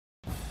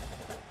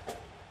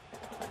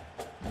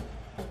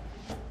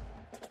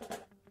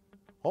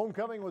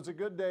Homecoming was a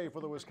good day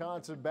for the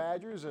Wisconsin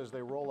Badgers as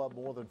they roll up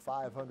more than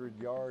 500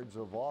 yards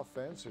of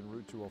offense en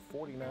route to a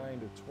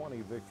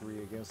 49-20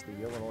 victory against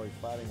the Illinois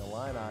Fighting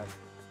Illini.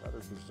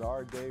 Another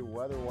bizarre day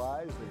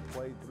weather-wise. They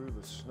played through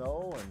the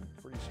snow and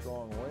pretty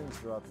strong winds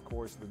throughout the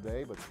course of the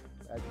day, but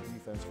Badger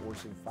defense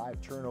forcing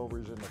 5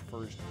 turnovers in the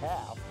first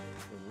half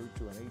en route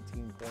to an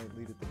 18-point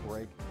lead at the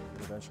break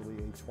and eventually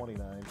a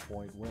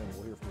 29-point win.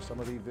 We'll hear from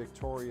some of the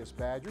victorious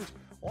Badgers.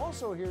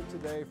 Also here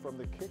today from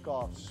the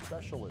kickoff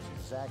specialist,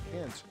 Zach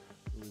Hintze,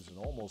 who is an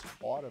almost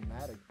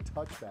automatic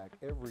touchback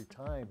every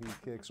time he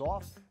kicks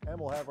off. And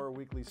we'll have our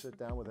weekly sit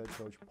down with head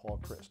coach Paul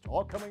Chryst.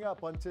 All coming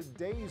up on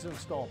today's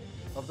installment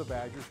of the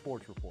Badger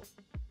Sports Report.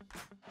 3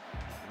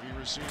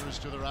 receivers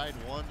to the right,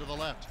 1 to the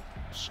left.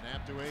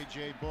 Snap to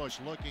A.J. Bush,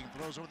 looking,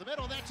 throws over the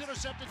middle. That's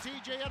intercepted.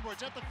 T.J.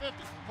 Edwards at the 50,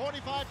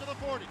 45 to the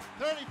 40,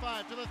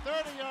 35 to the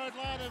 30-yard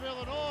line of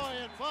Illinois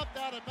and bumped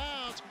out of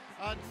bounds.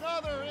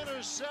 Another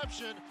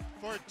interception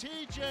for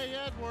T.J.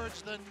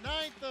 Edwards, the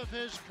 9th of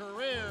his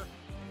career,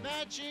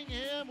 matching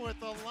him with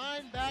the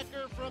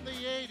linebacker from the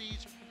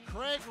 80s,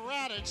 Craig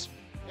Raditz.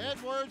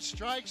 Edwards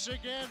strikes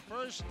again,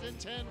 1st and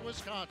 10,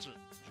 Wisconsin.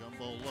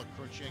 Jumbo look,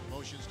 Cruikshank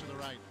motions to the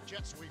right,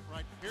 jet sweep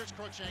right. Here's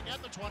Cruikshank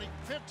at the 20,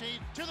 15,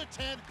 to the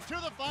 10, to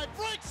the 5,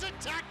 breaks a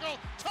tackle,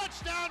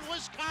 touchdown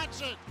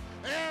Wisconsin.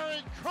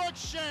 Aaron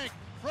Cruikshank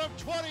from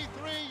 23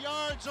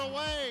 yards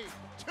away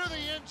to the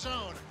end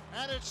zone,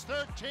 and it's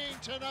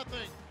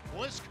 13-0,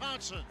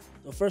 Wisconsin.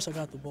 So first I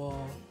got the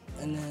ball,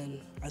 and then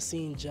I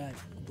seen Jack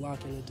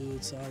blocking the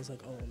dude, so I was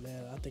like, oh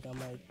man, I think I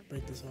might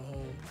break this one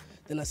home.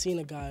 Then I seen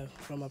a guy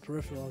from my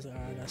peripheral, I was like,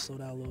 all right, I gotta slow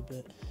down a little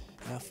bit.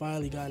 And I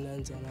finally got in the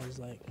end zone, I was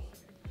like,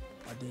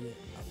 I did it,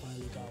 I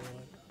finally got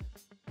one.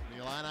 The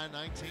Illini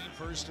 19,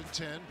 1st and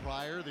 10.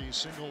 Pryor, the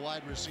single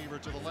wide receiver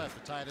to the left.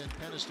 The tight end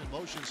Peniston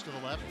motions to the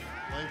left.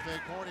 Play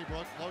fake,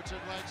 Hornibrook floats it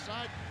right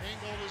side.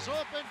 Ingold is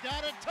open,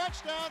 got it,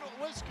 touchdown,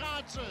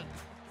 Wisconsin.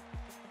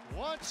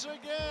 Once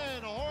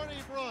again,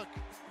 Hornibrook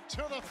to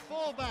the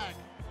fullback.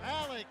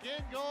 Alec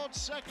Ingold,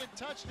 2nd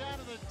touchdown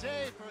of the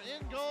day for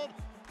Ingold.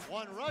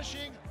 1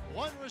 rushing,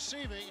 1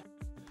 receiving.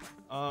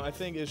 I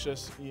think it's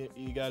just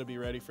you got to be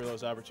ready for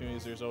those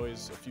opportunities. There's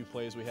always a few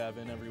plays we have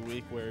in every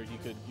week where you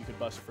could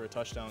bust it for a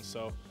touchdown.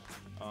 So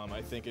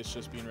I think it's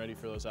just being ready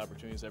for those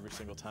opportunities every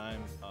single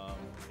time.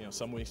 You know,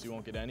 some weeks you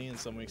won't get any, and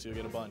some weeks you'll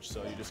get a bunch.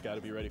 So you just got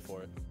to be ready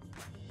for it.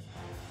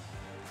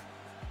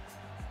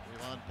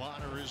 Elon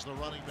Bonner is the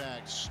running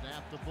back.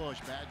 Snap to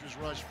Bush. Badgers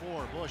rush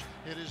 4. Bush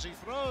hit as he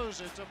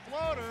throws. It's a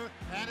floater,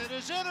 and it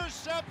is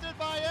intercepted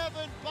by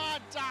Evan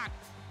Bondock.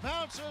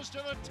 Bounces to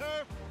the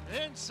turf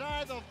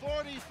inside the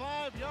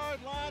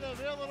 45-yard line of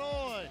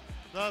Illinois.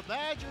 The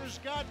Badgers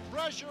got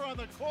pressure on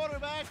the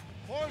quarterback,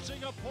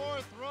 forcing a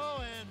poor throw,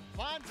 and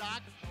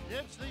Bondock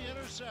gets the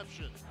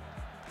interception.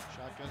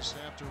 Shotgun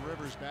snap to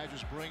Rivers.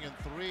 Badgers bring in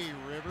 3.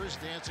 Rivers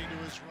dancing to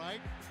his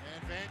right,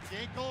 and Van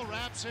Ginkel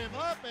wraps him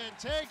up and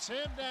takes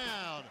him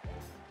down.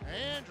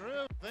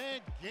 Andrew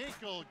Van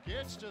Ginkel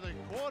gets to the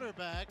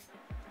quarterback.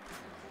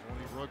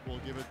 Hornibrook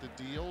will give it the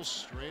deal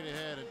straight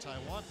ahead, and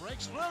Taiwan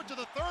breaks through to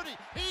the 30.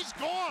 He's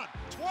gone.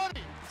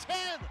 20,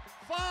 10,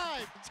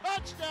 5,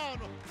 touchdown,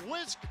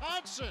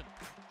 Wisconsin.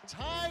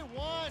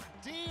 Taiwan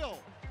Deal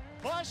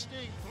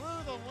busting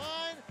through the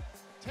line,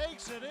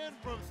 takes it in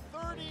from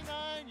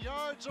 39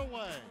 yards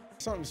away.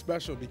 Something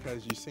special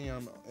because you see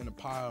him in a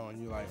pile and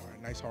you're like, all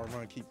right, nice hard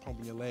run, keep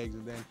pumping your legs,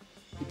 and then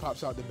he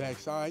pops out the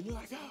backside, you're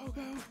like, go,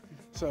 go.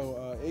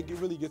 So it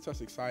really gets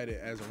us excited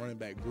as a running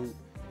back group.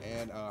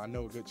 And I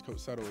know it gets Coach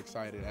Settle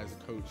excited as a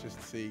coach just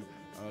to see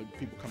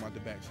people come out the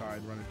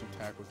backside running through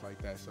tackles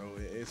like that. So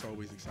it's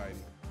always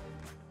exciting.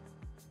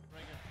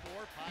 Bringing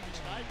 4, pocket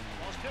tight,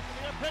 ball's kicked in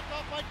the air, picked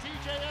off by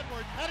T.J.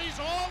 Edwards, and he's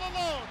all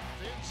alone.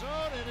 End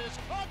zone, it is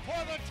caught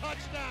for the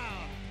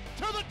touchdown.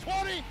 To the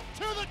 20,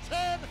 to the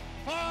 10,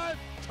 5,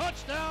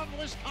 touchdown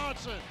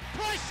Wisconsin.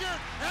 Pressured,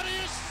 and he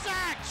is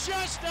sacked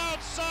just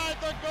outside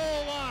the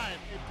goal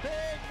line. A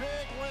big,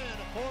 big win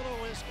for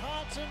the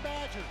Wisconsin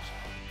Badgers.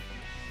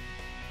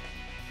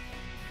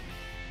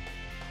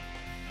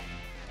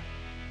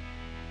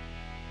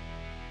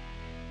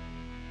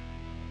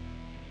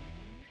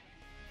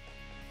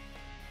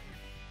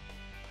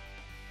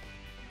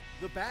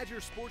 The Badger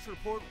Sports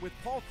Report with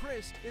Paul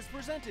Chryst is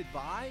presented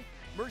by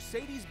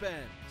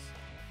Mercedes-Benz.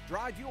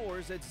 Drive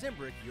yours at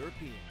Zimbrick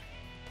European.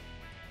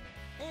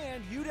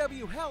 And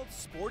UW Health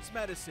Sports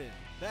Medicine,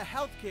 the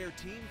healthcare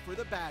team for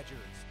the Badgers.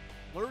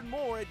 Learn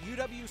more at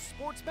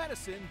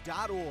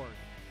uwsportsmedicine.org.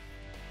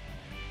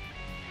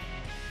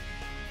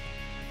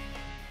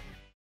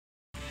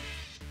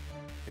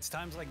 It's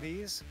times like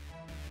these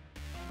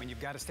when you've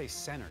got to stay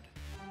centered.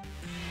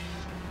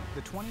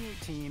 The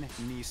 2018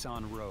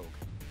 Nissan Rogue,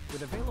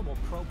 with available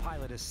Pro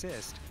Pilot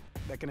Assist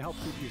that can help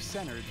keep you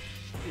centered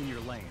in your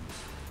lane.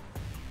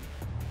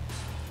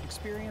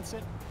 Experience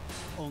it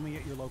only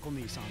at your local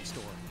Nissan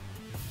store.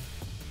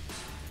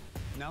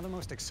 Now the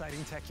most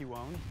exciting tech you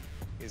own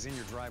is in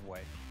your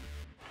driveway.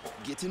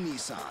 Get to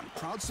Nissan,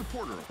 proud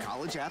supporter of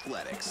college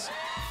athletics.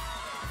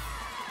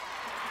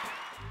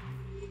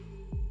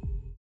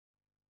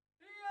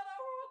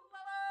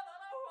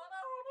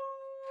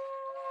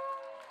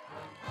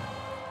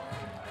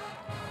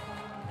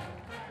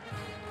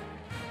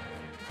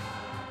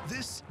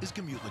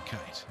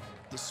 Kite,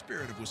 the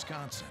spirit of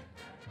Wisconsin.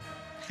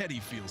 Eddie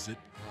feels it.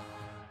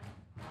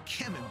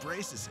 Kim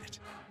embraces it.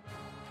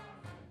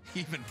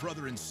 Even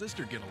brother and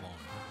sister get along.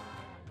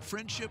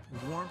 Friendship,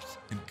 warmth,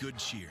 and good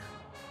cheer.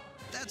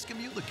 That's Kite,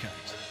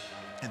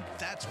 and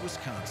that's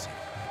Wisconsin.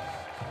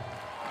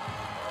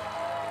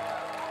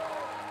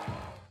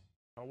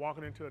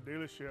 Walking into a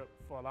dealership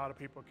for a lot of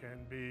people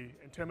can be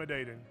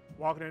intimidating.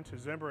 Walking into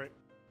Zimbrick,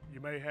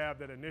 you may have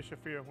that initial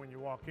fear when you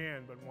walk in,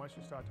 but once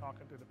you start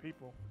talking to the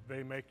people,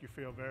 they make you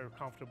feel very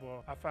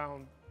comfortable. I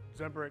found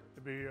Zimbrick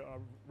to be a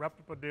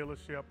reputable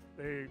dealership.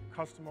 They're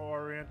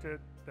customer-oriented.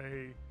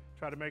 They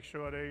try to make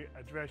sure they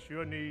address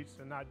your needs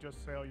and not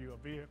just sell you a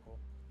vehicle.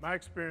 My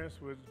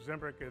experience with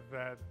Zimbrick is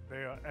that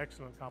they are an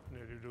excellent company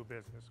to do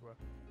business with.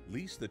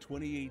 Lease the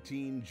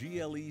 2018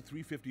 GLE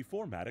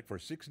 354matic for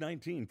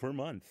 $619 per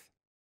month.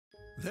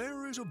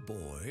 There is a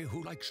boy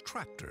who likes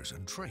tractors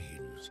and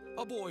trains,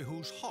 a boy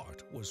whose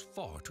heart was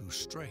far too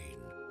strained.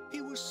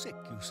 He was sick,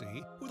 you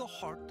see, with a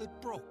heart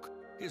that broke.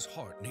 His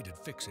heart needed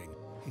fixing,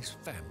 his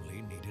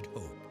family needed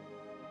hope.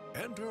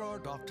 Enter our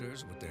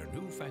doctors with their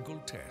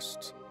newfangled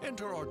tests.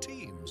 Enter our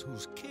teams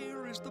whose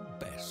care is the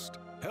best.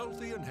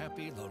 Healthy and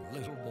happy, the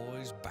little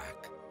boy's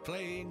back,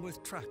 playing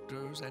with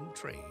tractors and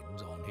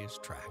trains on his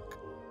track.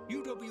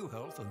 UW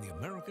Health and the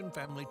American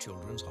Family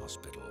Children's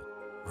Hospital.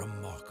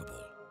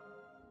 Remarkable.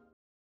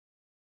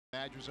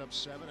 Badgers up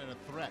 7 and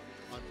a threat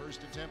on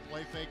first attempt.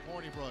 Play fake.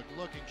 Hornibrook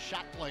looking.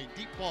 Shot play.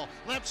 Deep ball.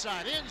 Left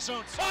side. End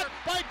zone. Caught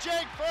by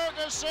Jake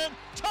Ferguson.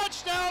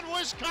 Touchdown,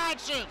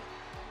 Wisconsin.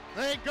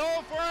 They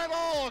go for it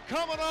all.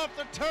 Coming off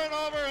the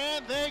turnover,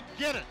 and they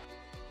get it.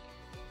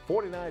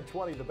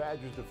 49-20, the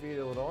Badgers defeat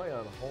Illinois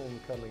on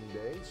homecoming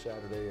day,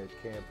 Saturday at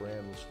Camp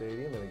Randall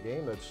Stadium, in a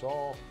game that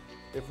saw,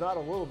 if not a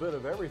little bit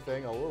of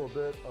everything, a little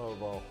bit of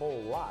a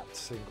whole lot,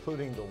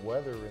 including the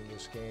weather in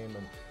this game.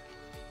 And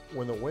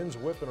when the wind's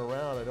whipping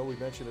around, I know we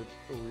mentioned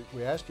it,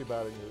 we asked you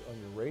about it on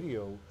your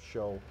radio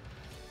show,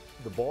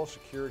 the ball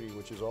security,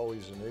 which is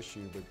always an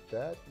issue, but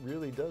that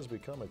really does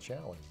become a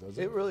challenge,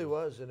 doesn't it? It really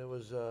was, and it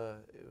was a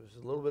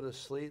little bit of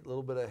sleet, a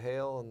little bit of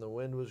hail, and the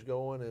wind was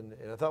going, and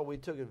I thought we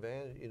took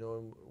advantage. You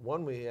know,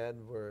 one we had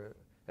where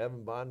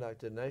Evan Bondock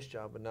did a nice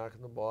job of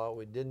knocking the ball out.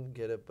 We didn't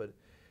get it, but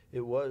it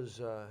was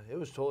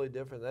totally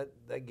different.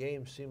 That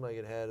game seemed like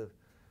it had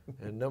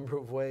in a number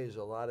of ways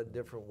a lot of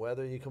different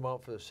weather. You come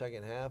out for the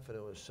second half, and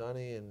it was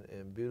sunny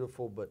and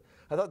beautiful, but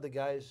I thought the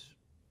guys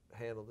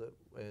handled it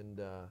and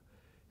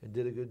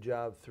did a good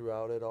job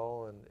throughout it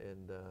all,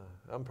 and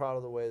I'm proud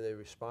of the way they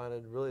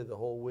responded really the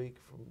whole week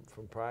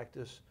from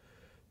practice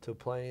to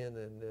playing,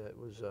 and it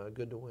was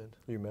good to win.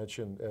 You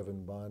mentioned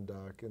Evan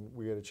Bondock, and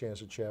we had a chance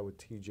to chat with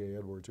TJ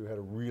Edwards, who had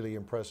a really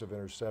impressive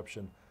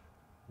interception.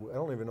 I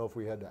don't even know if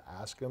we had to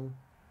ask him.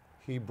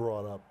 He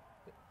brought up,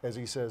 as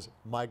he says,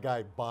 my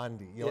guy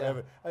Bondi. You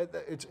know, Evan,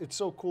 it's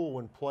so cool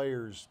when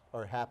players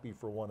are happy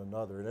for one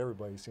another, and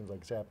everybody seems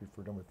like it's happy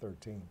for number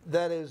 13.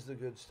 That is the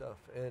good stuff,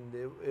 and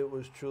it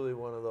was truly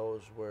one of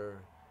those where,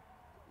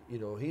 you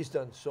know, he's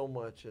done so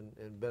much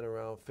and been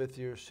around,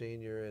 fifth-year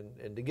senior,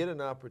 and to get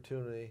an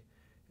opportunity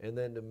and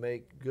then to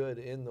make good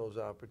in those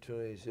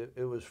opportunities,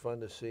 it was fun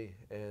to see.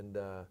 And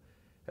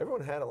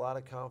everyone had a lot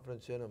of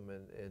confidence in him,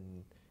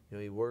 and you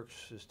know, he works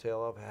his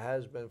tail off,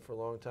 has been for a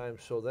long time.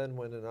 So then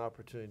when an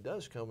opportunity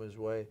does come his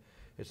way,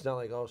 it's not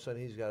like all of a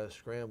sudden he's got to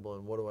scramble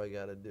and what do I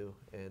got to do?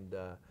 And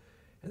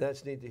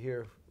that's neat to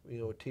hear, you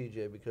know,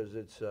 TJ, because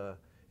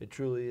it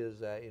truly is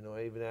that, you know,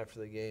 even after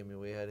the game, you know,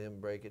 we had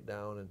him break it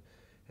down,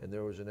 and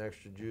there was an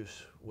extra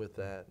juice with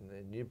that,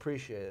 and you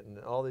appreciate it. And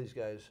all these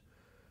guys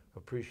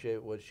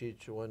appreciate what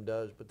each one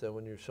does, but then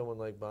when you're someone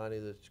like Bonnie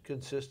that's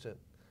consistent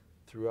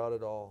throughout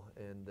it all,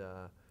 and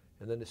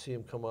then to see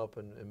him come up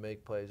and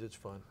make plays, it's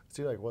fun. It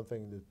seems like one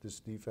thing that this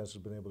defense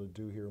has been able to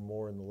do here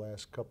more in the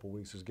last couple of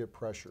weeks is get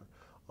pressure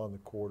on the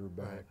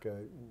quarterback.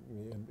 Right.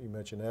 You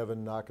mentioned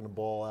Evan knocking the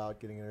ball out,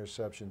 getting an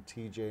interception,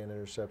 TJ an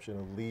interception,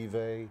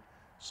 Olive,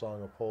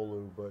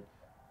 Songapolu, but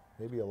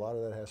maybe a lot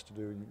of that has to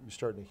do, you're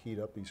starting to heat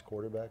up these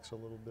quarterbacks a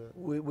little bit.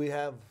 We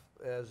have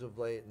as of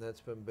late, and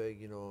that's been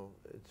big. You know,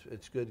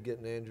 it's good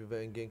getting Andrew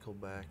Van Ginkel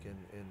back,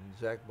 and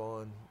Zach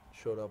Bond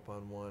showed up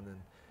on one,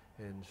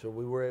 and so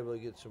we were able to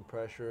get some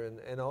pressure,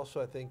 and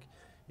also I think,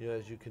 you know,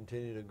 as you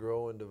continue to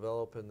grow and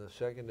develop in the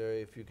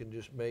secondary, if you can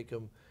just make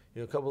them,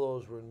 you know, a couple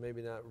of those were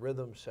maybe not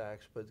rhythm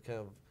sacks, but kind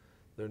of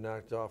they're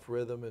knocked off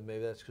rhythm, and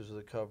maybe that's because of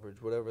the coverage,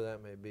 whatever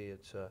that may be.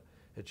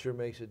 It sure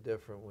makes it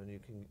different when you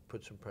can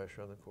put some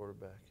pressure on the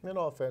quarterback. And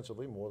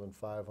offensively, more than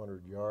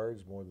 500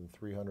 yards, more than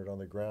 300 on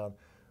the ground.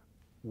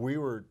 We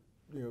were,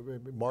 you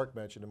know, Mark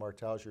mentioned, and Mark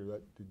Tauscher,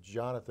 that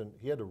Jonathan,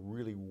 he had to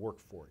really work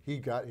for it.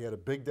 He had a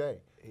big day.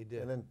 He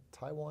did. And then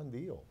Taiwan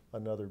Deal,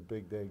 another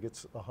big day,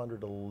 gets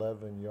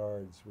 111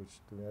 yards, which,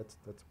 I mean, that's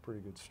a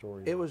pretty good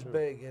story. It was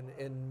big,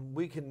 and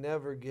we can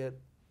never get,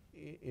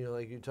 you know,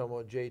 like you're talking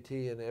about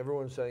JT, and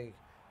everyone's saying,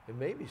 and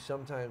maybe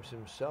sometimes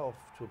himself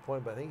to a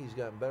point, but I think he's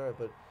gotten better,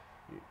 but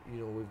you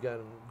know, we've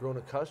grown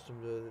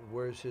accustomed to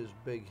where's his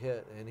big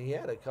hit, and he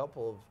had a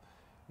couple of,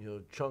 you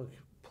know, chunk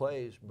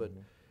plays, but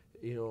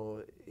you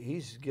know,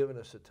 he's given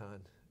us a ton,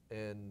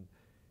 and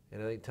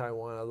And I think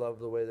Taiwan, I love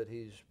the way that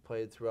he's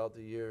played throughout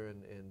the year,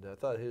 and I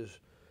thought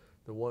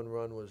the one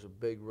run was a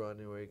big run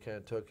where he kind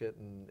of took it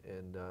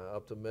and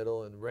up the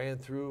middle and ran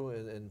through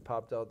and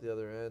popped out the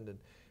other end, and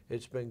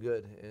it's been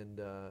good. And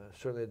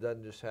certainly it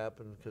doesn't just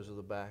happen because of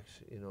the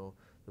backs. You know,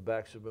 the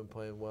backs have been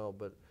playing well,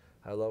 but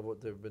I love what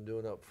they've been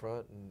doing up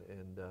front,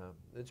 and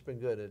it's been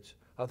good.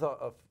 I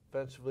thought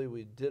offensively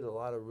we did a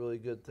lot of really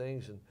good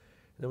things, and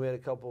then we had a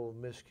couple of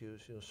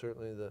miscues. You know,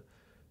 certainly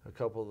a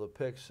couple of the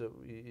picks that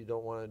you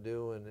don't want to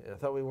do, and I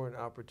thought we weren't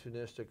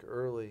opportunistic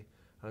early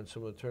on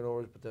some of the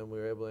turnovers, but then we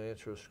were able to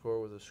answer a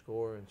score with a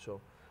score, and so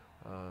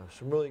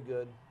some really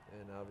good,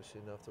 and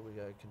obviously enough that we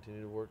got to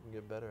continue to work and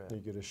get better at. You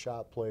get a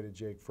shot play to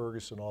Jake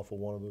Ferguson off of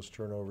one of those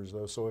turnovers,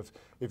 though. So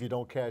if you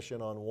don't cash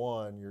in on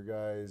one, your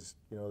guys,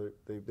 you know,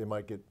 they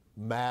might get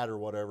mad or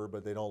whatever,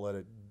 but they don't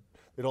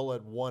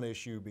let one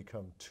issue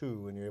become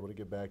two, and you're able to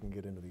get back and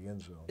get into the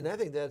end zone. And I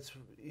think that's,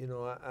 you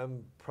know,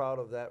 I'm proud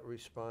of that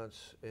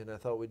response, and I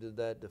thought we did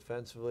that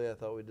defensively. I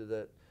thought we did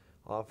that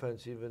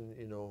offense. Even,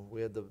 you know,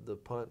 we had the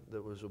punt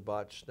that was a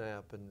botched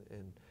snap,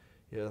 and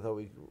you know, I thought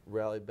we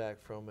rallied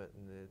back from it.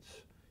 And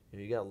it's, you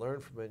know, you got to learn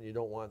from it, and you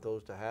don't want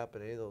those to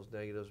happen, any of those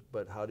negatives.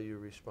 But how do you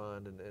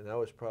respond? And I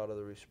was proud of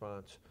the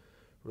response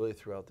really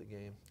throughout the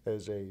game.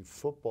 As a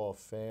football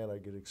fan, I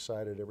get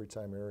excited every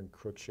time Aaron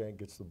Cruikshank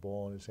gets the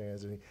ball in his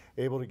hands and he's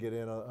able to get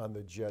in on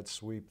the jet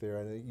sweep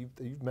there. And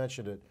you've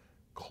mentioned it,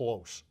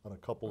 close on a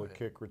couple of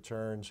kick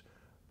returns.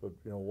 But,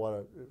 you know,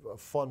 what a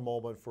fun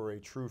moment for a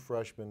true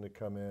freshman to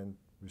come in.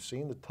 We've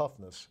seen the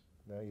toughness.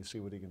 Now you see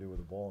what he can do with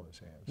the ball in his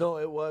hands. No,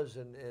 it was,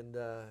 and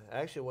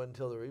actually it wasn't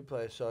until the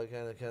replay I saw he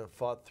kind of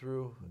fought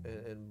through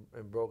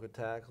and broke a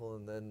tackle,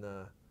 and then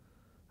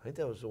I think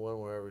that was the one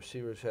where our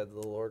receivers had the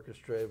little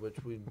orchestrated, which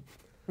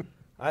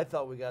I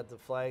thought we got the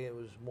flag. It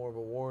was more of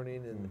a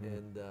warning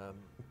and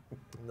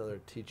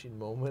another teaching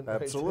moment.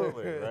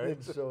 Absolutely, right?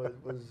 And so it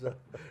was,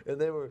 and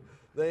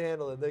they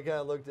handled it. They kind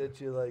of looked at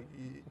you like,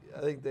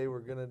 I think they were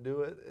going to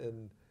do it,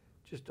 and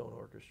just don't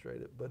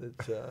orchestrate it. But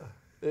it's,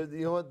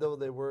 you know what, though,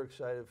 they were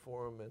excited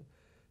for him,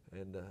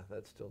 and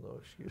that's still no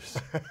excuse.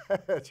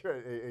 That's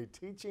right, a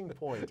teaching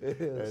point. It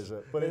is.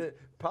 But it's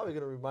probably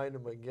going to remind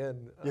them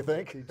again. You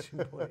think? Teaching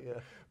point, yeah.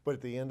 But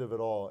at the end of it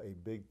all, a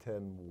Big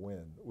Ten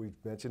win. We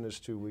mentioned this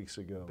 2 weeks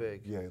ago.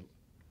 Big. Yeah.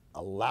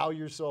 Allow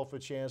yourself a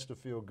chance to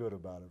feel good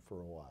about it for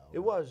a while. It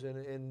was, and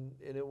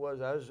it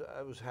was.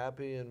 I was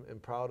happy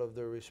and proud of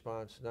their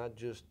response, not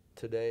just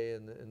today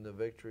in the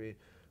victory,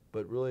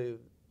 but really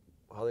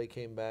how they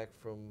came back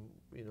from,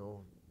 you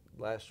know,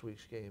 last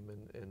week's game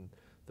and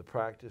the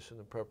practice and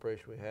the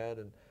preparation we had.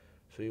 And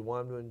so you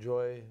want them to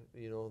enjoy,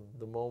 you know,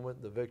 the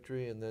moment, the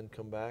victory, and then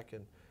come back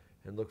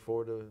and look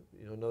forward to,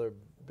 you know, another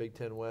Big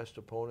Ten West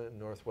opponent in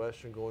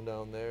Northwestern going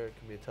down there. It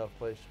can be a tough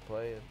place to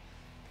play,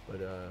 but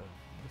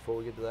before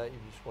we get to that, you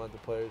just want the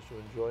players to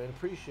enjoy and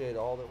appreciate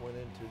all that went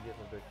into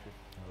getting a victory.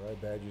 All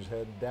right, Badgers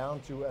head down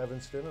to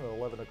Evanston, an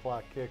 11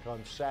 o'clock kick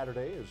on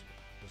Saturday as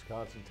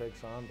Wisconsin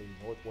takes on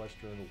the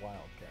Northwestern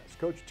Wildcats.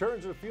 Coach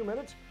returns in a few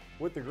minutes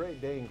with the great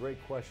day and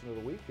great question of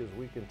the week as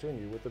we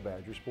continue with the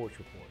Badger Sports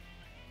Report.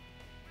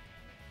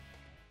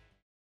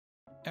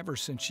 Ever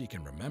since she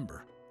can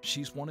remember,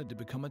 she's wanted to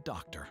become a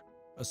doctor,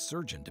 a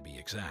surgeon to be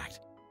exact.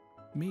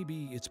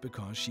 Maybe it's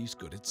because she's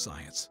good at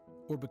science,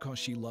 or because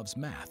she loves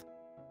math,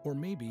 or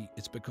maybe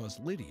it's because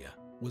Lydia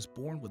was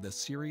born with a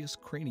serious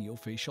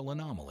craniofacial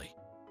anomaly,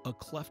 a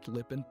cleft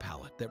lip and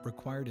palate that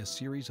required a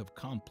series of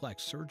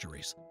complex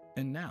surgeries.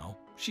 And now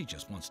she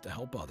just wants to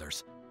help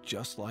others,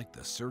 just like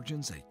the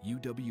surgeons at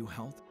UW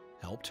Health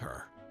helped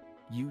her.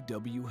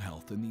 UW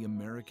Health and the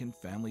American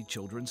Family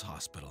Children's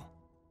Hospital.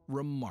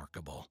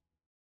 Remarkable.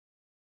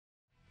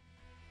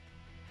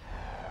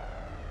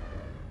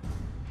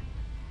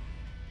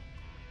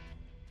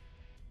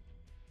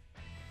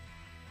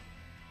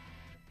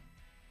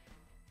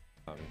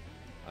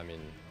 I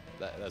mean,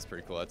 that's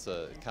pretty cool. That's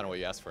kind of what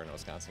you ask for in a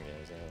Wisconsin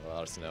games. You know, a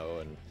lot of snow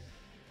and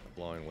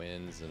blowing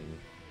winds, and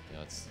you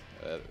know, it's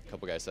a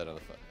couple guys said on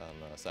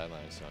the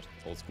sidelines, you know,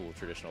 old school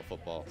traditional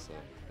football. So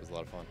it was a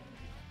lot of fun.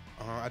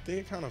 I think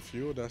it kind of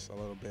fueled us a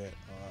little bit.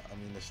 I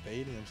mean, the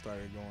stadium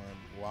started going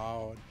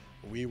wild.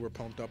 We were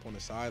pumped up on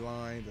the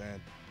sidelines,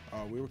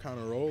 and we were kind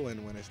of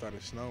rolling when it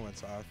started snowing.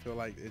 So I feel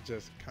like it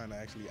just kind of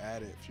actually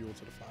added fuel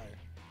to the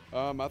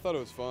fire. I thought it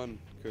was fun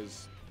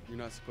because you're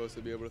not supposed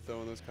to be able to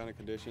throw in those kind of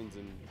conditions,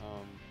 and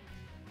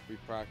we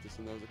practiced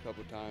in those a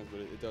couple of times,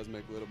 but it does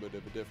make a little bit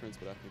of a difference.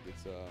 But I think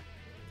it's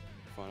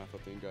fun. I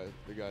thought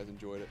the guys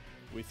enjoyed it.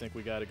 We think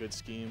we got a good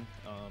scheme.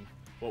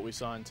 What we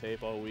saw on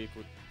tape all week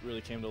really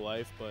came to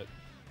life, but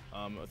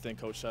I think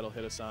Coach Settle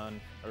hit us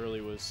on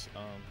early was,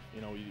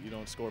 you know, you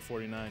don't score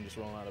 49 just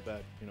rolling out of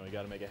bed. You know, you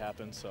got to make it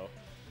happen. So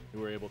we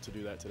were able to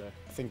do that today.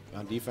 I think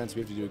on defense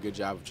we have to do a good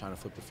job of trying to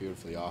flip the field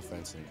for the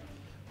offense and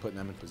putting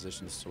them in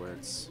positions to where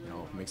it's, you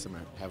know, makes them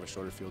have a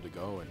shorter field to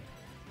go, and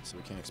so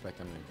we can't expect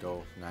them to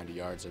go 90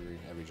 yards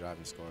every drive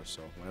and score.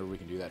 So whenever we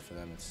can do that for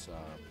them, it's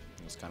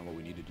kind of what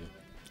we need to do.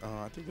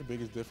 I think the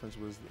biggest difference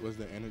was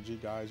the energy,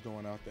 guys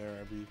going out there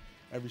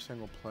every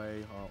single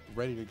play,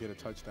 ready to get a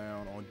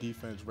touchdown, on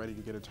defense, ready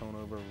to get a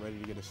turnover, ready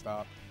to get a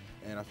stop.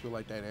 And I feel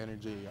like that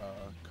energy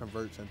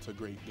converts into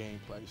great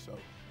gameplay. So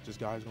just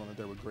guys going out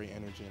there with great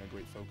energy and a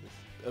great focus.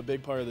 A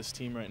big part of this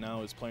team right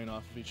now is playing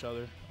off of each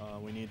other.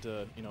 We need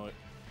to,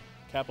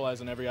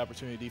 capitalize on every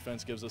opportunity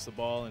defense gives us the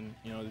ball, and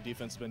the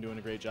defense has been doing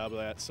a great job of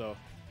that. So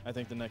I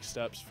think the next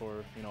steps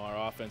for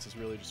our offense is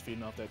really just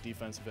feeding off that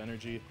defensive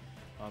energy,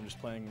 just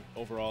playing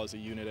overall as a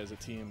unit, as a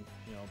team,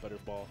 better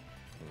ball.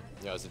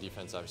 As a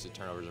defense, obviously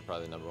turnovers are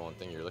probably the #1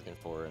 thing you're looking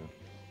for, and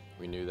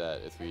we knew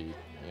that if we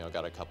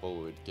got a couple,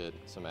 we would get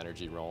some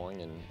energy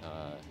rolling, and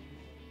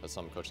that's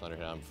something Coach Leonard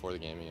hit on before the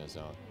game.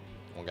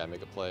 One guy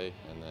make a play,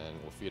 and then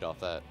we'll feed off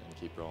that and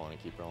keep rolling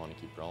and keep rolling and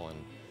keep rolling.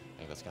 I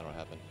think that's kind of what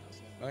happened.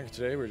 I think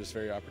today we're just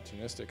very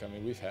opportunistic. I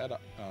mean, we've had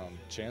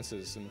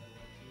chances in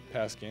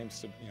past games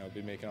to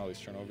be making all these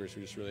turnovers.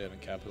 We just really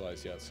haven't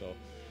capitalized yet. So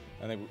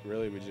I think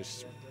really we're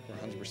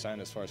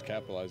 100% as far as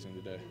capitalizing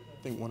today.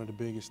 I think one of the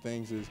biggest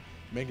things is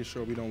making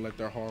sure we don't let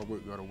their hard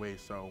work go to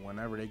waste. So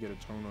whenever they get a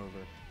turnover,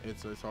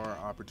 it's our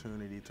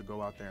opportunity to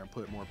go out there and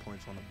put more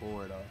points on the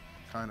board,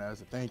 kind of as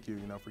a thank you,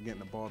 for getting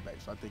the ball back.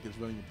 So I think it's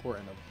really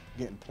important of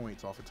getting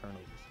points off of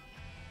turnovers.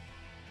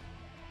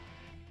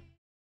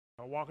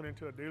 Walking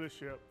into a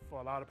dealership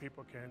for a lot of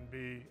people can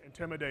be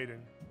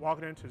intimidating.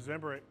 Walking into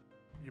Zimbrick,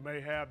 you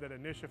may have that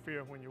initial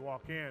fear when you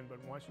walk in,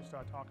 but once you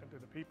start talking to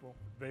the people,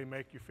 they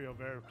make you feel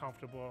very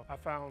comfortable. I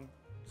found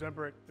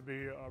Zimbrick to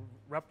be a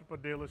reputable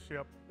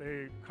dealership.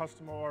 They're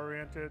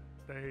customer-oriented.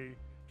 They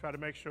try to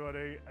make sure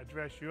they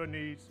address your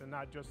needs and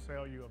not just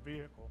sell you a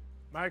vehicle.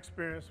 My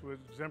experience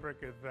with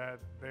Zimbrick is that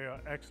they are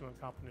an excellent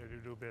company to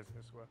do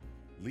business with.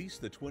 Lease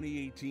the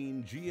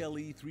 2018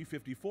 GLE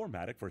 354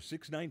 Matic for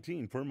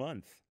 $619 per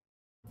month.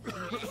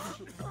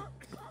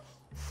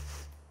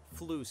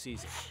 Flu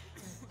season.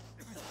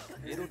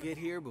 It'll get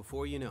here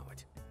before you know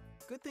it.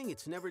 Good thing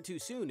it's never too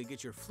soon to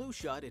get your flu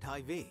shot at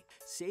Hy-Vee.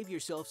 Save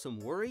yourself some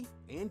worry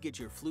and get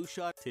your flu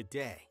shot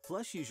today.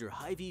 Plus, use your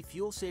Hy-Vee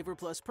Fuel Saver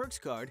Plus Perks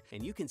card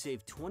and you can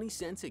save 20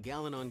 cents a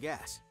gallon on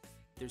gas.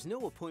 There's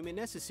no appointment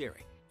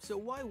necessary, so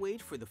why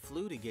wait for the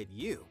flu to get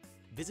you?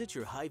 Visit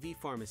your Hy-Vee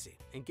pharmacy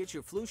and get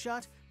your flu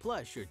shot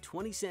plus your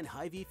 20-cent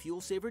Hy-Vee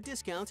Fuel Saver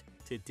discount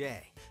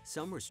today.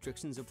 Some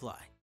restrictions apply.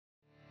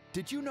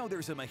 Did you know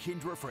there's a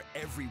Mahindra for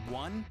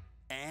everyone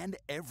and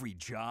every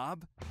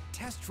job?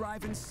 Test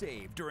drive and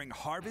save during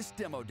Harvest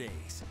Demo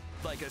Days.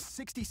 Like a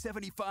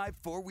 6075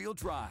 four-wheel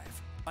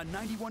drive, a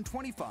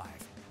 9125,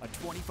 a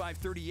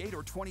 2538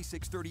 or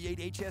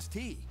 2638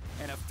 HST,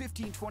 and a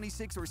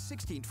 1526 or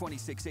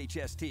 1626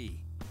 HST.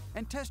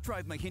 And test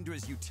drive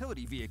Mahindra's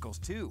utility vehicles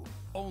too,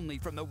 only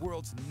from the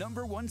world's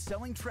 #1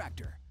 selling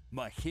tractor,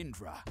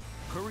 Mahindra.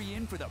 Hurry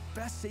in for the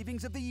best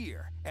savings of the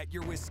year at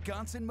your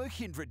Wisconsin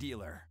Mahindra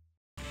dealer.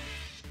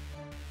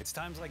 It's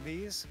times like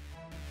these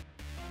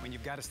when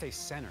you've got to stay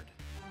centered.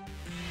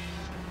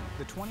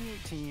 The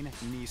 2018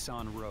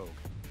 Nissan Rogue,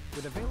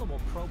 with available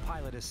Pro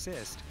Pilot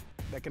Assist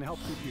that can help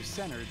keep you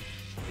centered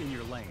in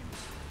your lane.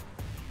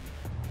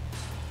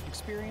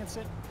 Experience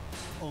it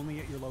only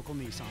at your local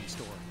Nissan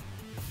store.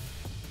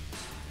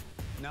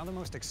 Now the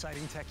most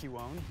exciting tech you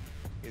own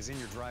is in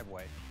your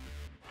driveway.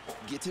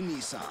 Get to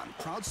Nissan,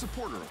 proud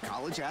supporter of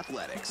college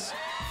athletics.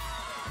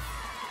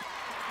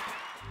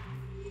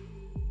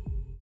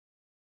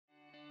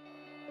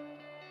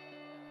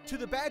 To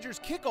the Badgers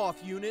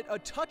kickoff unit, a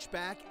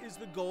touchback is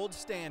the gold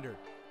standard.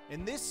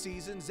 And this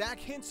season, Zach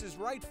Hintze's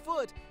right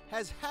foot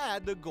has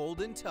had the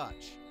golden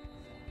touch.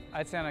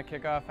 I'd say on a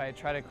kickoff, I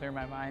try to clear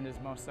my mind as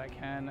most as I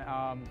can.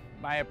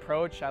 My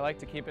approach, I like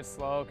to keep it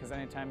slow because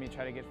anytime you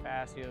try to get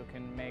fast, you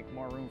can make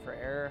more room for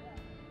error.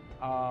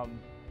 I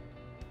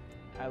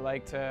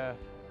like to,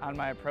 on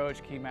my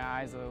approach, keep my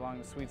eyes along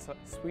the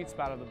sweet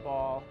spot of the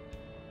ball.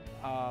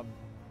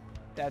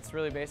 That's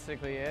really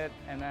basically it,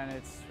 and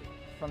then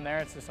from there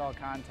it's just all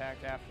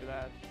contact after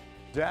that.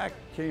 Zach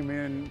came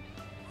in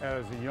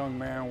as a young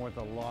man with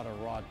a lot of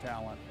raw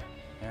talent,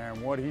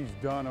 and what he's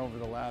done over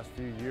the last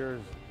few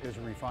years is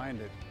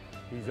refined it.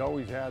 He's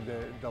always had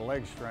the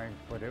leg strength,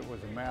 but it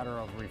was a matter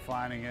of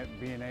refining it,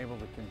 being able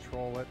to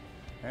control it,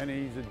 and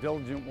he's a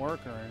diligent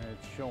worker, and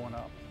it's showing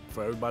up.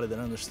 For everybody that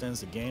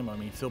understands the game, I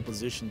mean, field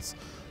position's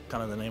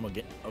kind of the name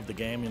of the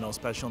game,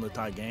 especially on the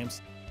tie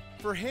games.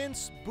 For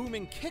Hintze,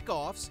 booming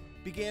kickoffs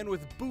began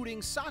with booting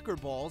soccer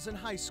balls in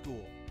high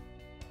school.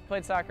 I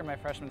played soccer my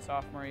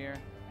freshman/sophomore year,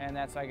 and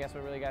that's, I guess,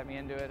 what really got me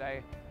into it.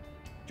 I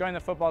joined the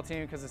football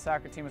team because the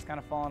soccer team was kind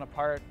of falling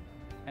apart,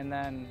 and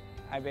then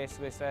I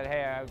basically said,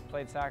 hey, I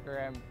played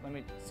soccer, let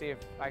me see if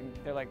I can.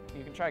 They're like,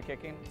 you can try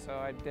kicking. So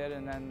I did,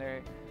 and then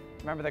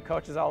remember the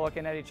coaches all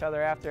looking at each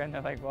other after, and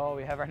they're like, well,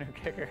 we have our new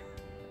kicker.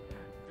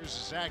 Here's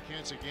Zach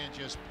Hintze again,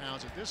 just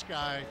pounds it. This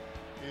guy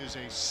is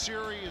a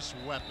serious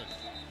weapon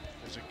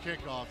as a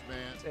kickoff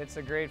man. It's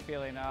a great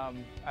feeling.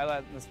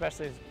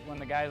 Especially when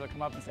the guys will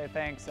come up and say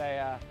thanks.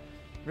 I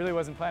really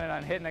wasn't planning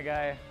on hitting a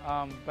guy,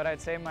 but I'd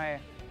say my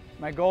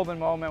golden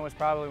moment was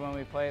probably when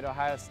we played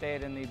Ohio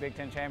State in the Big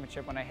Ten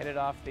Championship when I hit it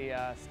off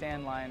the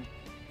stand line,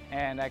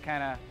 and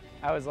I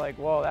was like,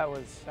 whoa, that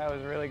was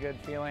a really good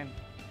feeling.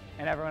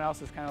 and everyone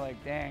else is kind of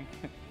like, dang.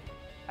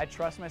 I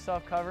trust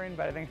myself covering,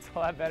 but I think it's a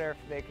lot better if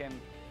they can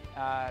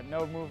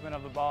no movement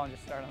of the ball and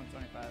just start on the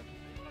 25.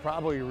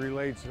 Probably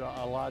relates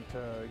a lot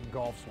to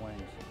golf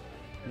swings.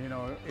 You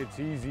know, it's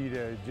easy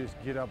to just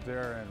get up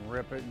there and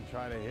rip it and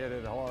try to hit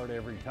it hard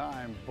every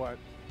time, but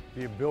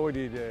the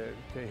ability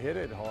to hit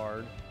it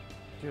hard,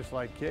 just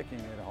like kicking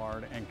it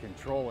hard and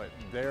control it,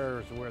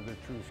 there's where the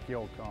true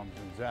skill comes,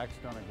 and Zach's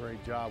done a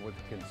great job with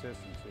the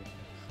consistency.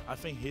 I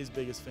think his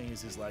biggest thing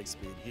is his leg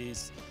speed.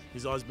 He's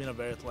always been a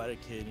very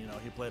athletic kid. You know,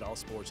 he played all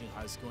sports in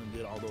high school and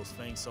did all those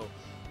things. So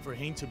for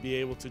him to be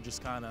able to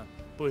just kind of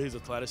put his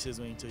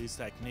athleticism into his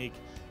technique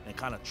and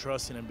kind of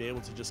trust him and be able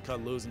to just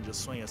cut loose and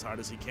just swing as hard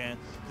as he can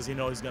because he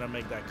knows he's going to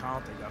make that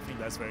contact, I think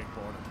that's very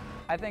important.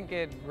 I think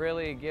it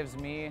really gives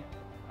me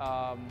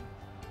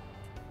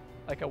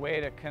like a way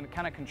to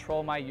kind of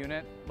control my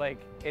unit. Like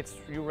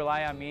you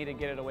rely on me to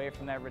get it away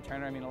from that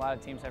returner. I mean, a lot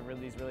of teams have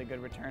these really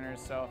good returners,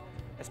 so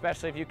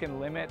especially if you can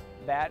limit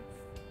that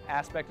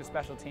aspect of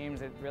special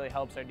teams, it really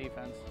helps our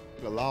defense.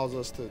 It allows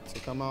us to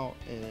come out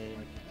and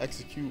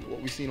execute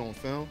what we've seen on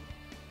film.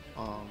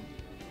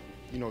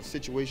 You know,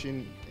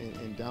 situation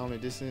and down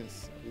and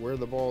distance, where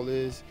the ball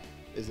is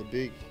a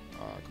big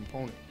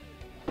component.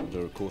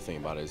 The cool thing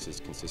about it is his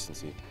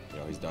consistency. You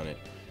know, he's done it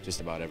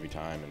just about every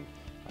time, and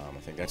I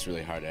think that's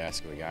really hard to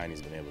ask of a guy, and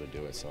he's been able to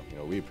do it. So, you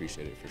know, we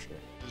appreciate it for sure.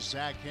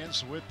 Zach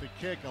Hintze with the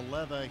kick,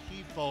 Aleva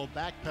Hifo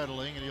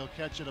backpedaling, and he'll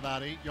catch it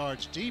about 8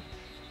 yards deep,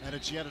 and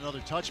it's yet another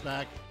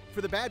touchback.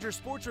 For the Badger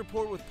Sports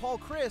Report with Paul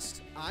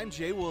Chryst, I'm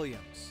Jay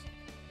Williams.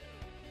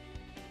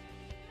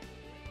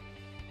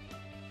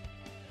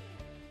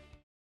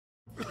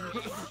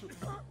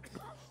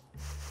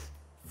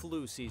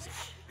 Flu season.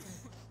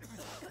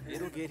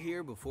 It'll get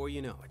here before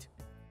you know it.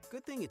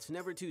 Good thing it's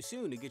never too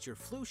soon to get your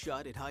flu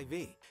shot at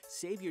Hy-Vee.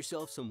 Save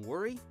yourself some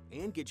worry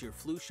and get your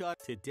flu shot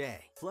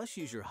today. Plus,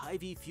 use your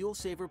Hy-Vee Fuel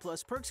Saver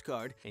Plus Perks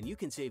card and you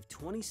can save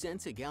 20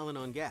 cents a gallon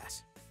on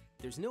gas.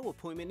 There's no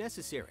appointment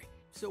necessary,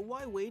 so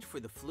why wait for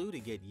the flu to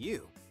get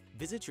you?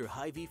 Visit your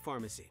Hy-Vee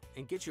pharmacy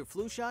and get your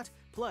flu shot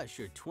plus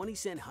your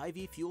 20-cent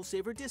Hy-Vee Fuel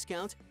Saver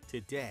discount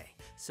today.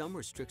 Some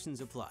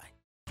restrictions apply.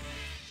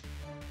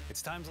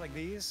 It's times like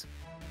these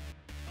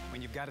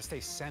when you've got to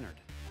stay centered.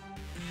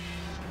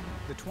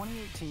 The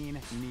 2018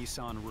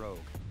 Nissan Rogue,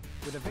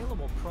 with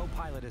available Pro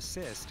Pilot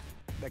Assist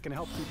that can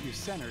help keep you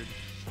centered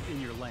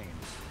in your lane.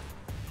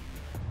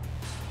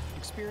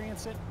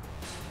 Experience it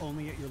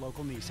only at your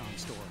local Nissan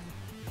store.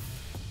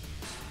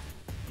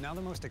 Now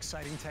the most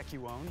exciting tech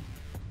you own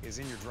is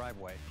in your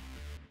driveway.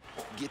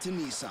 Get to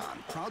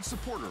Nissan, proud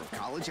supporter of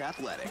college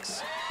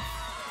athletics.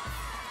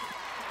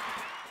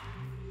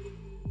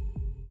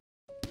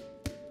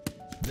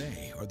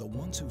 They are the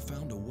ones who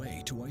found a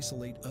way to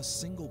isolate a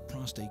single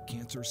prostate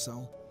cancer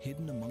cell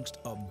hidden amongst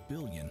a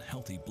billion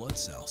healthy blood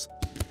cells.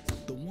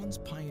 The ones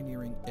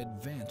pioneering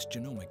advanced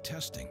genomic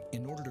testing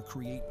in order to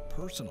create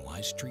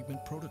personalized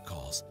treatment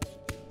protocols.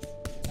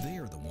 They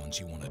are the ones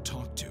you want to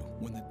talk to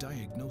when the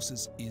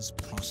diagnosis is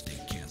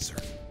prostate cancer.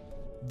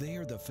 They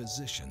are the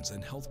physicians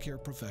and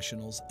healthcare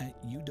professionals at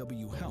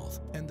UW Health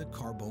and the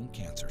Carbone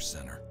Cancer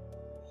Center.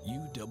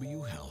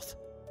 UW Health.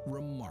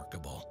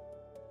 Remarkable.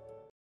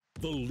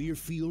 The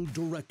Learfield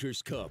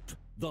Directors Cup,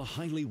 the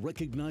highly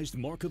recognized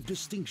mark of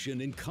distinction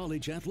in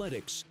college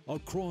athletics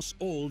across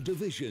all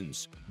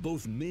divisions,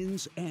 both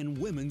men's and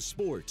women's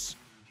sports.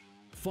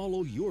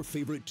 Follow your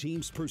favorite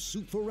team's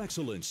pursuit for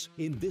excellence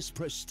in this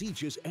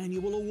prestigious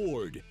annual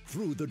award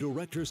through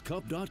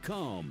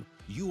thedirectorscup.com,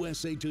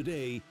 USA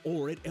Today,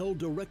 or at L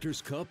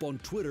Directors Cup on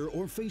Twitter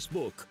or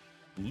Facebook.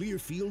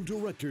 Learfield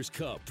Directors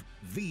Cup,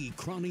 the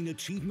crowning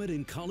achievement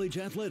in college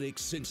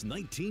athletics since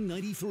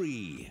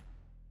 1993.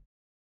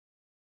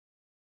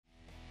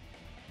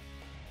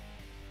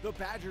 The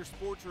Badger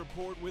Sports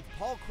Report with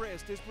Paul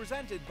Chryst is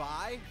presented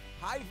by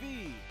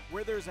Hy-Vee,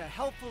 where there's a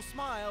helpful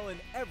smile in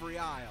every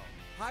aisle.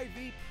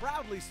 Hy-Vee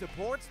proudly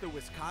supports the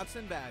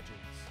Wisconsin Badgers.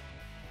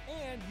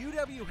 And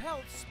UW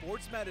Health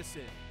Sports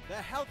Medicine, the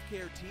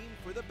healthcare team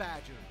for the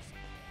Badgers.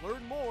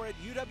 Learn more at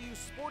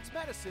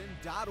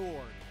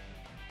uwsportsmedicine.org.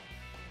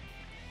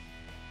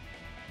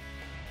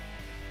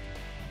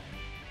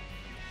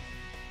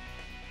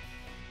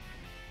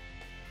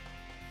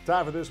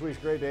 Time for this week's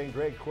Great Day and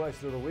Great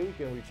Question of the Week,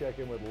 and we check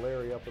in with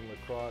Larry up in La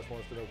Crosse.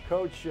 Wants to know,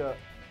 Coach,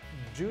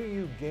 do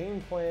you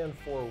game plan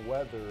for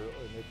weather,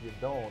 and if you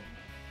don't,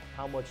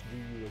 how much do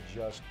you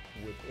adjust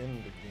within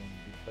the game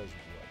because of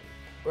weather?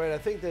 Right, I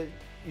think that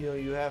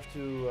you have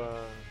to,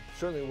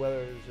 certainly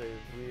weather is a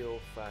real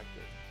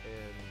factor,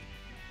 and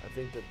I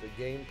think that the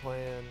game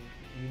plan,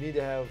 you need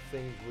to have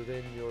things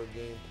within your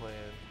game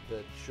plan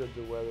that should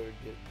the weather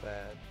get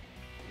bad,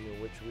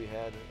 which we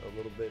had a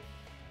little bit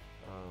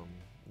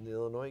in the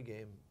Illinois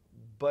game.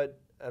 But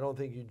I don't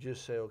think you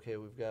just say, okay,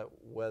 we've got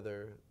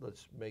weather,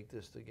 let's make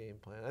this the game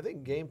plan. I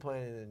think game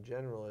planning in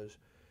general is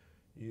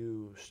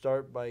you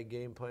start by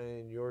game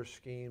planning your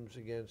schemes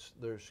against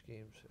their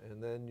schemes,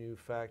 and then you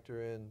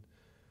factor in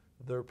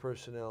their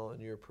personnel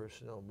and your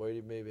personnel. Where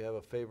you maybe have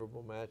a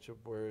favorable matchup,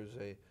 whereas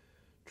a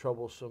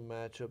troublesome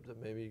matchup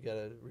that maybe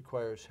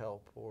requires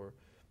help, or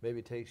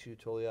maybe takes you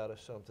totally out of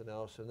something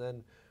else. And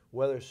then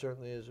weather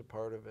certainly is a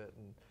part of it,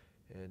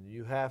 and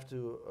you have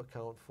to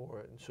account for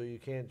it. And so you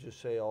can't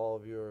just say all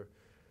of your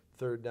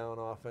third down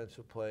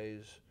offensive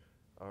plays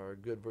are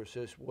good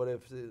versus what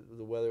if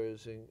the weather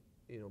is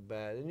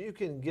bad. And you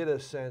can get a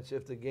sense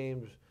if the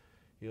game's,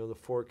 the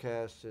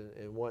forecast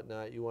and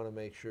whatnot, you want to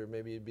make sure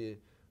maybe it'd be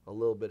a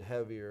little bit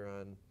heavier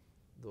on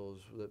those.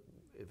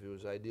 If it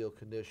was ideal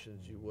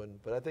conditions, you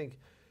wouldn't. But I think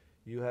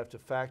you have to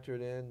factor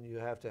it in. You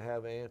have to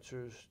have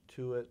answers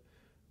to it,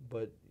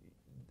 but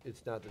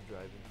it's not the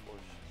driving force.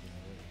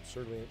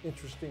 Certainly an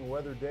interesting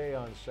weather day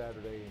on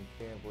Saturday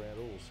in Camp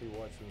Randall. We'll see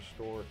what's in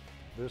store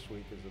this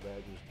week as the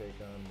Badgers take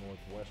on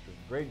Northwestern.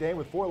 Great day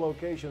with 4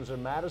 locations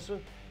in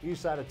Madison,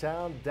 east side of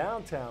town,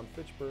 downtown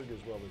Fitchburg, as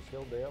well as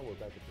Hilldale. We're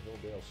back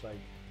at the Hilldale site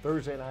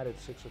Thursday night at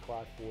 6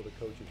 o'clock for the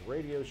coaches'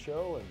 radio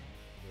show, and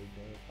great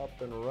game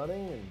up and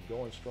running and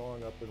going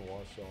strong up in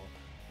Wausau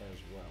as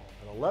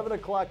well. An 11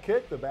 o'clock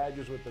kick, the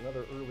Badgers with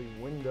another early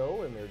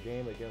window in their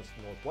game against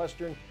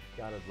Northwestern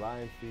down at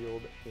Ryan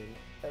Field in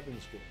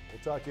Evansville.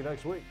 We'll talk to you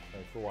next week.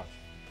 Thanks for watching.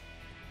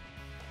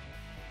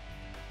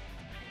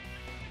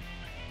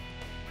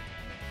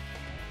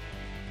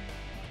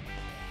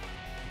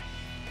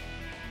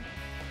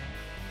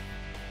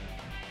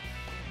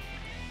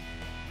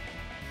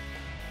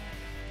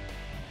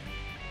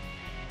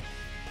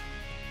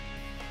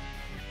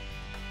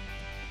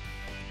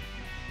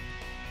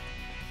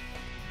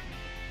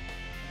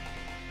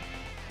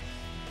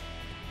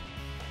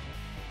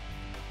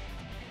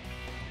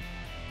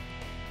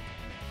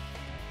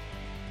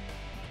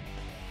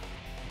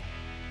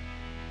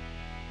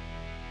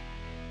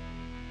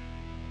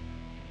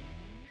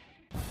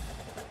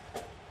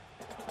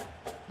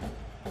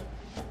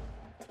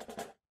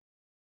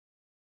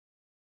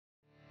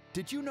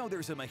 Did you know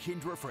there's a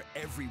Mahindra for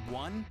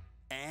everyone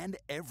and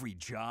every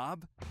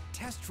job?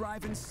 Test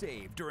drive and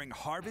save during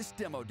Harvest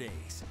Demo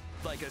Days.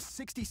 Like a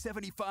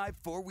 6075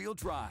 four-wheel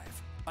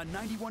drive, a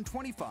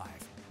 9125,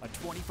 a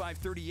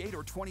 2538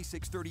 or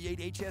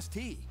 2638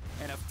 HST,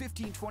 and a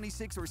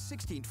 1526 or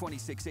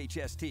 1626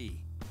 HST.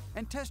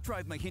 And test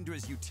drive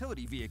Mahindra's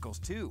utility vehicles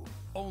too,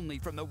 only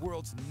from the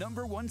world's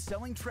 #1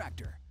 selling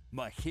tractor,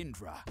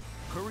 Mahindra.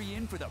 Hurry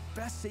in for the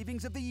best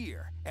savings of the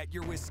year at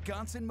your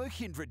Wisconsin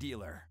Mahindra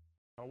dealer.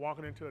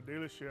 Walking into a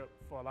dealership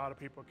for a lot of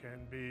people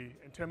can be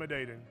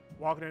intimidating.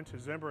 Walking into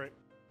Zimbrick,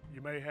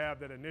 you may have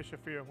that initial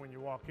fear when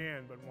you walk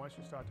in, but once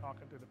you start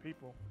talking to the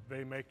people,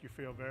 they make you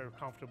feel very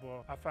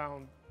comfortable. I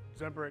found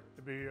Zimbrick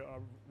to be a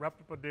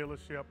reputable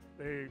dealership.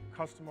 They're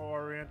customer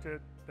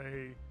oriented.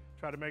 They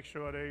try to make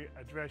sure they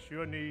address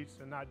your needs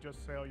and not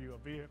just sell you a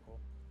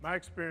vehicle. My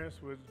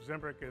experience with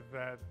Zimbrick is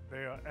that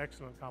they are an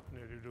excellent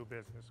company to do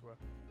business with.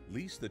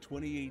 Lease the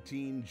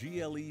 2018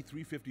 GLE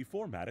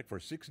 350-4MATIC for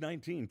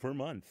 $619 per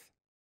month.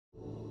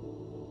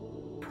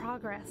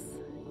 Progress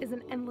is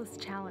an endless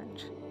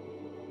challenge.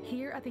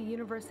 Here at the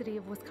University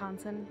of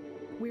Wisconsin,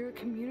 we're a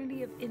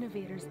community of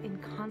innovators in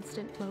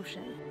constant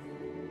motion.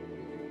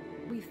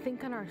 We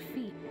think on our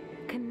feet,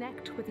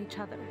 connect with each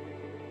other,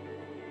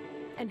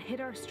 and hit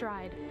our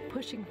stride,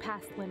 pushing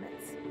past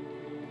limits.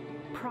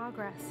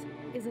 Progress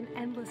is an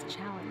endless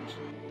challenge,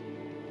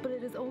 but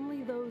it is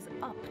only those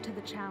up to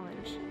the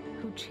challenge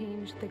who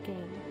change the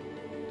game.